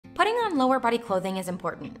Putting on lower body clothing is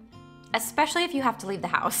important, especially if you have to leave the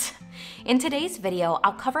house. In today's video,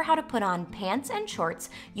 I'll cover how to put on pants and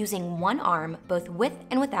shorts using one arm, both with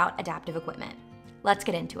and without adaptive equipment. Let's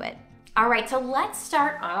get into it. All right, so let's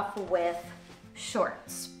start off with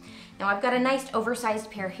shorts. Now I've got a nice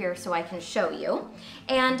oversized pair here so I can show you.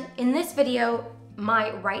 And in this video,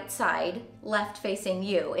 my right side, left facing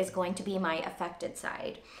you, is going to be my affected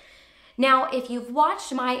side. Now, if you've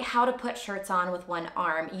watched my how to put shirts on with one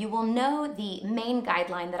arm, you will know the main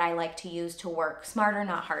guideline that I like to use to work smarter,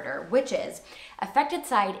 not harder, which is affected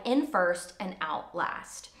side in first and out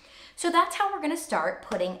last. So that's how we're gonna start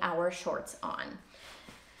putting our shorts on.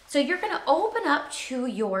 So you're gonna open up to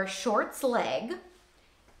your shorts leg,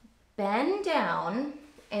 bend down,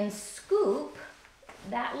 and scoop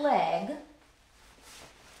that leg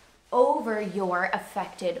over your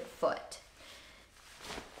affected foot.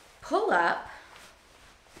 Pull up,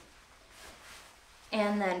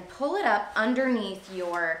 and then pull it up underneath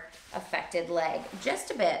your affected leg, just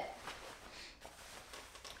a bit.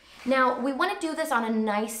 Now, we want to do this on a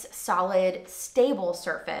nice, solid, stable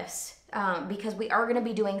surface because we are going to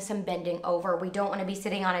be doing some bending over. We don't want to be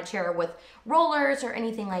sitting on a chair with rollers or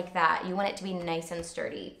anything like that. You want it to be nice and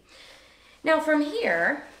sturdy. Now, from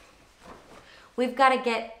here, we've got to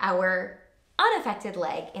get our unaffected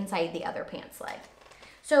leg inside the other pants leg.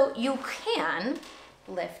 So you can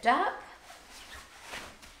lift up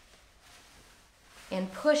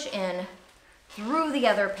and push in through the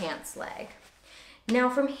other pants leg. Now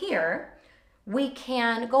from here, we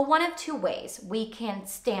can go one of two ways. We can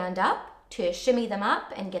stand up to shimmy them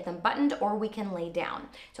up and get them buttoned, or we can lay down.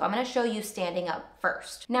 So I'm gonna show you standing up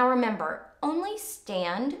first. Now remember, only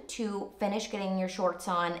stand to finish getting your shorts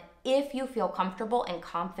on if you feel comfortable and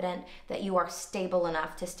confident that you are stable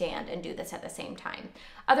enough to stand and do this at the same time.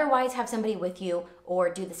 Otherwise, have somebody with you or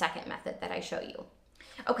do the second method that I show you.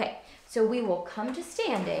 Okay, so we will come to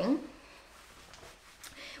standing.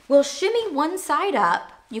 We'll shimmy one side up.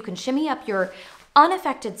 You can shimmy up your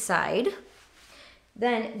unaffected side.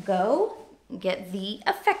 Then go get the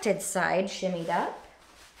affected side shimmied up.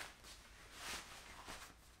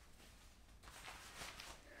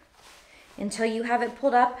 Until you have it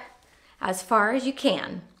pulled up as far as you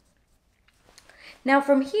can. Now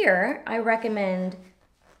from here, I recommend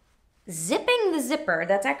zipping the zipper.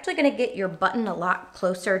 That's actually gonna get your button a lot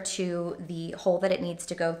closer to the hole that it needs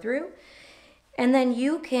to go through. And then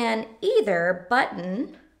you can either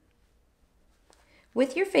button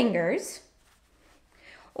with your fingers,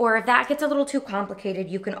 or if that gets a little too complicated,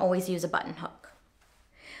 you can always use a button hook.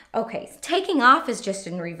 Okay, so taking off is just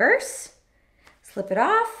in reverse. Slip it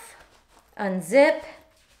off, unzip,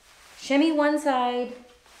 shimmy one side,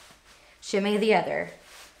 shimmy the other.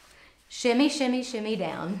 Shimmy, shimmy, shimmy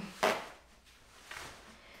down.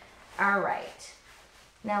 All right,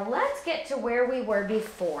 now let's get to where we were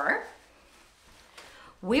before.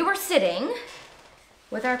 We were sitting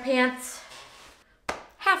with our pants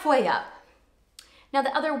halfway up. Now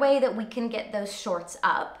the other way that we can get those shorts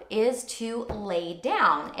up is to lay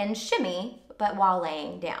down and shimmy, but while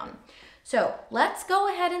laying down. So let's go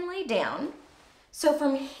ahead and lay down. So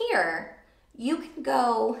from here, you can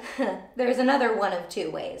go, there's another one of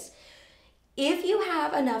two ways. If you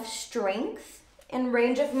have enough strength and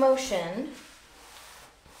range of motion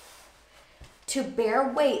to bear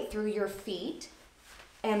weight through your feet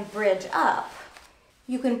and bridge up,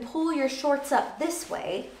 you can pull your shorts up this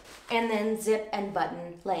way and then zip and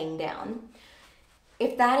button laying down.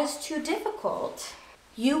 If that is too difficult,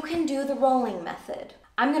 you can do the rolling method.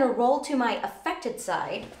 I'm gonna roll to my affected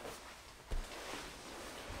side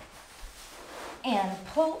and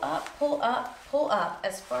pull up, pull up, pull up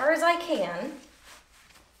as far as I can.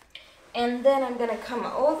 And then I'm gonna come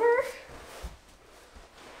over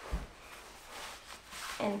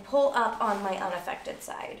and pull up on my unaffected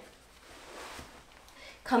side.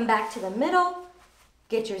 Come back to the middle,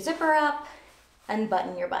 get your zipper up, and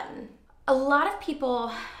button your button. A lot of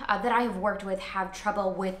people that I have worked with have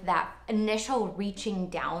trouble with that initial reaching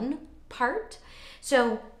down part.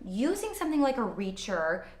 So using something like a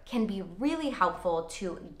reacher can be really helpful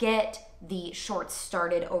to get the shorts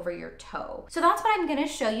started over your toe. So that's what I'm gonna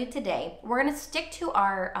show you today. We're gonna stick to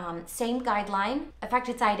our same guideline,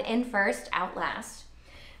 affected side in first, out last.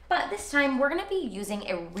 But this time we're gonna be using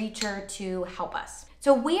a reacher to help us.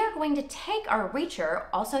 So we are going to take our reacher,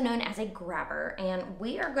 also known as a grabber, and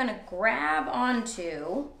we are gonna grab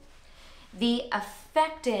onto the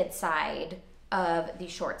affected side of the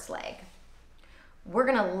shorts leg. We're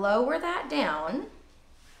gonna lower that down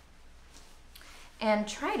and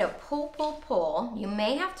try to pull, pull, pull. You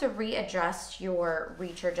may have to readjust your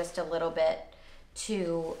reacher just a little bit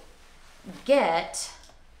to get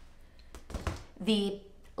the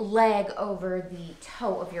leg over the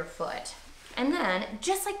toe of your foot. And then,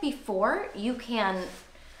 just like before, you can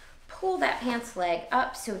pull that pants leg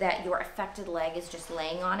up so that your affected leg is just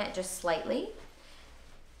laying on it just slightly.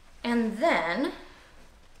 And then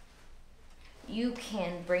you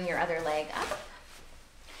can bring your other leg up.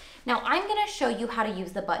 Now I'm gonna show you how to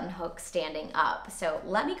use the button hook standing up. So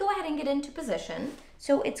let me go ahead and get into position.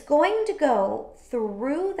 So it's going to go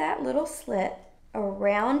through that little slit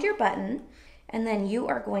around your button, and then you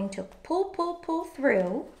are going to pull, pull, pull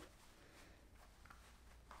through.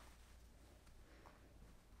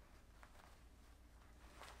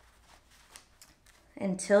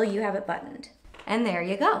 Until you have it buttoned. And there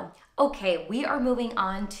you go. Okay, we are moving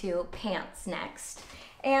on to pants next.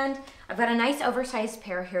 And I've got a nice oversized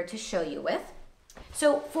pair here to show you with.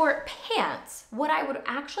 So for pants, what I would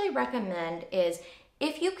actually recommend is,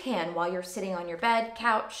 if you can, while you're sitting on your bed,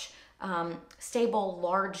 couch, stable,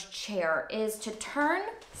 large chair, is to turn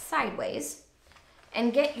sideways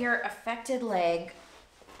and get your affected leg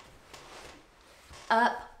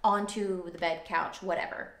up onto the bed, couch,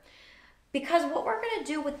 whatever. Because what we're gonna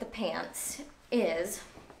do with the pants is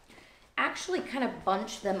actually kind of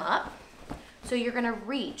bunch them up. So you're gonna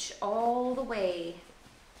reach all the way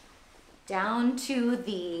down to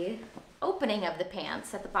the opening of the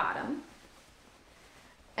pants at the bottom.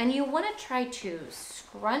 And you wanna try to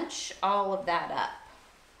scrunch all of that up.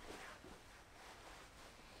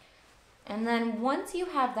 And then once you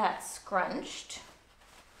have that scrunched,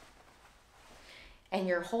 and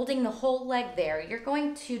you're holding the whole leg there, you're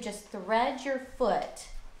going to just thread your foot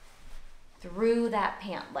through that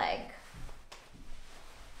pant leg.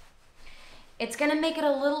 It's gonna make it a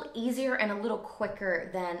little easier and a little quicker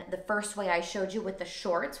than the first way I showed you with the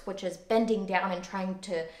shorts, which is bending down and trying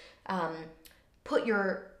to put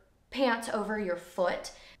your pants over your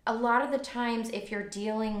foot. A lot of the times, if you're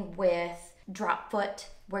dealing with drop foot,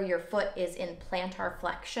 where your foot is in plantar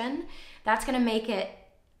flexion, that's gonna make it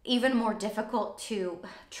even more difficult to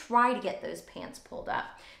try to get those pants pulled up.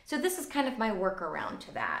 So this is kind of my workaround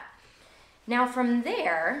to that. Now from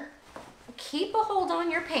there, keep a hold on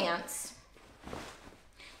your pants,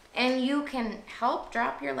 and you can help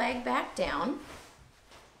drop your leg back down.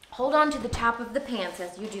 Hold on to the top of the pants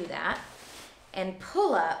as you do that, and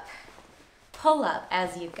pull up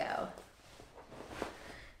as you go.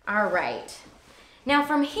 All right. Now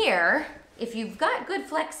from here, if you've got good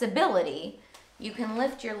flexibility, you can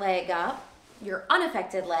lift your leg up, your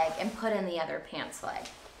unaffected leg, and put in the other pants leg.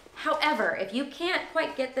 However, if you can't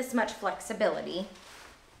quite get this much flexibility,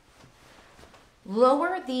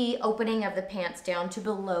 lower the opening of the pants down to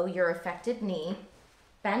below your affected knee,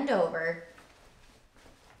 bend over,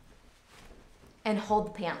 and hold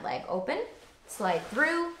the pant leg open, slide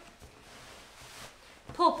through,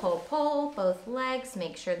 pull, pull, pull, both legs,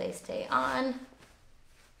 make sure they stay on,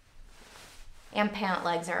 and pant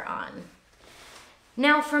legs are on.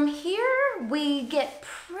 Now from here, we get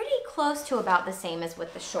pretty close to about the same as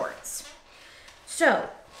with the shorts. So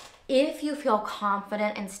if you feel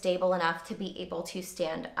confident and stable enough to be able to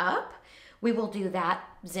stand up, we will do that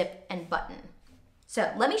zip and button.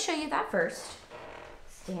 So let me show you that first.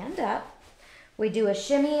 Stand up. We do a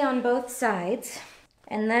shimmy on both sides.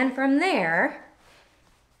 And then from there,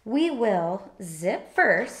 we will zip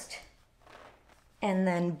first and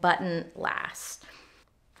then button last.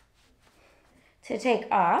 To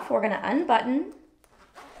take off, we're gonna unbutton,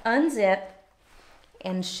 unzip,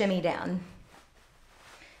 and shimmy down.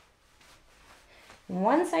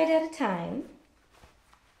 One side at a time.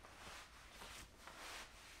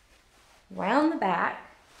 Round the back.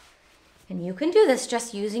 And you can do this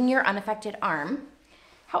just using your unaffected arm.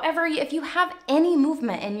 However, if you have any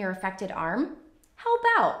movement in your affected arm, how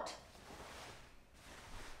about?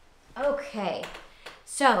 Okay,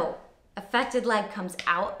 so affected leg comes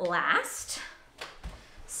out last.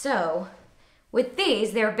 So with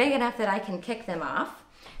these, they're big enough that I can kick them off.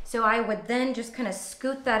 So I would then just kind of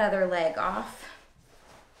scoot that other leg off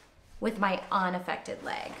with my unaffected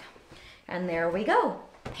leg. And there we go.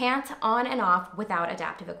 Pants on and off without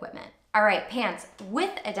adaptive equipment. All right, pants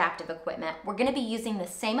with adaptive equipment. We're gonna be using the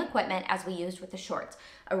same equipment as we used with the shorts,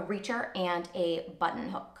 a reacher and a button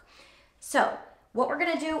hook. So what we're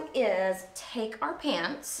gonna do is take our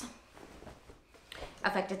pants,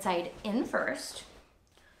 affected side in first,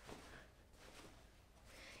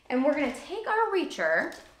 and we're gonna take our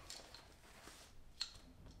reacher,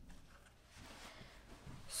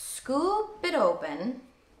 scoop it open,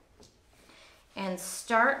 and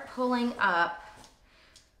start pulling up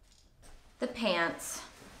the pants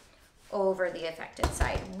over the affected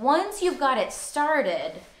side. Once you've got it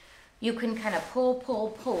started, you can kind of pull, pull,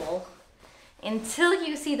 pull, until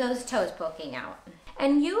you see those toes poking out.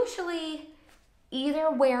 And usually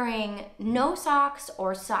either wearing no socks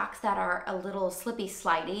or socks that are a little slippy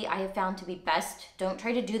slidey, I have found to be best. Don't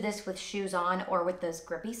try to do this with shoes on or with those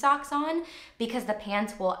grippy socks on, because the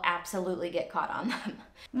pants will absolutely get caught on them.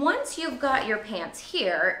 Once you've got your pants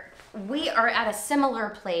here, we are at a similar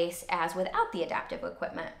place as without the adaptive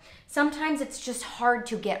equipment. Sometimes it's just hard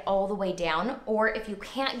to get all the way down, or if you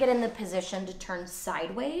can't get in the position to turn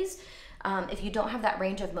sideways, if you don't have that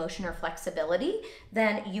range of motion or flexibility,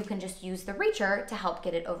 then you can just use the reacher to help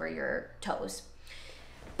get it over your toes.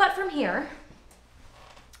 But from here,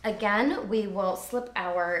 again, we will slip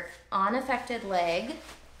our unaffected leg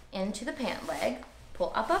into the pant leg,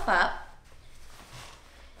 pull up, up, up,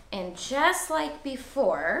 and just like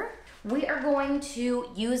before, we are going to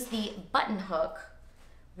use the button hook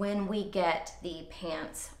when we get the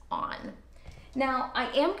pants on. Now, I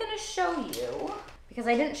am gonna show you, because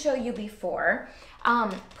I didn't show you before,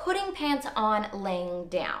 putting pants on laying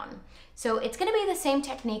down. So it's gonna be the same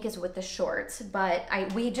technique as with the shorts, but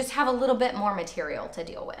we just have a little bit more material to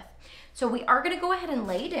deal with. So we are gonna go ahead and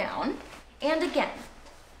lay down. And again,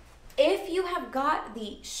 if you have got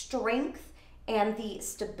the strength and the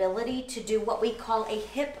stability to do what we call a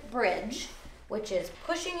hip bridge, which is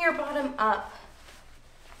pushing your bottom up,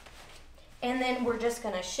 and then we're just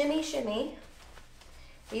gonna shimmy, shimmy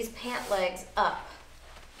these pant legs up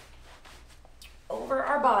over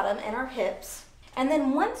our bottom and our hips. And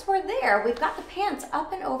then once we're there, we've got the pants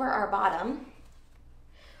up and over our bottom,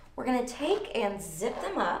 we're gonna take and zip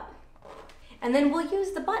them up, and then we'll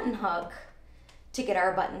use the button hook to get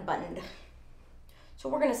our button buttoned. So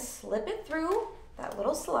we're gonna slip it through that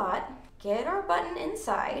little slot, get our button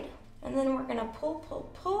inside, and then we're gonna pull, pull,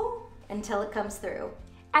 pull until it comes through.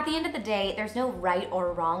 At the end of the day, there's no right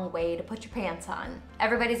or wrong way to put your pants on.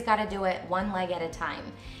 Everybody's gotta do it one leg at a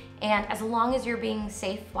time. And as long as you're being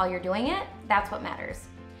safe while you're doing it, that's what matters.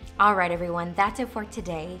 All right, everyone, that's it for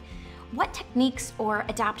today. What techniques or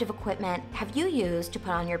adaptive equipment have you used to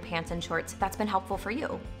put on your pants and shorts that's been helpful for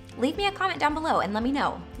you? Leave me a comment down below and let me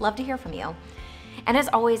know. Love to hear from you. And as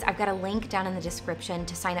always, I've got a link down in the description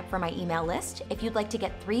to sign up for my email list if you'd like to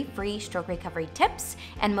get 3 free stroke recovery tips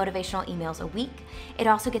and motivational emails a week. It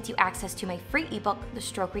also gets you access to my free ebook, The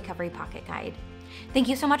Stroke Recovery Pocket Guide. Thank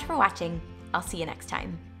you so much for watching. I'll see you next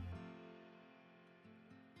time.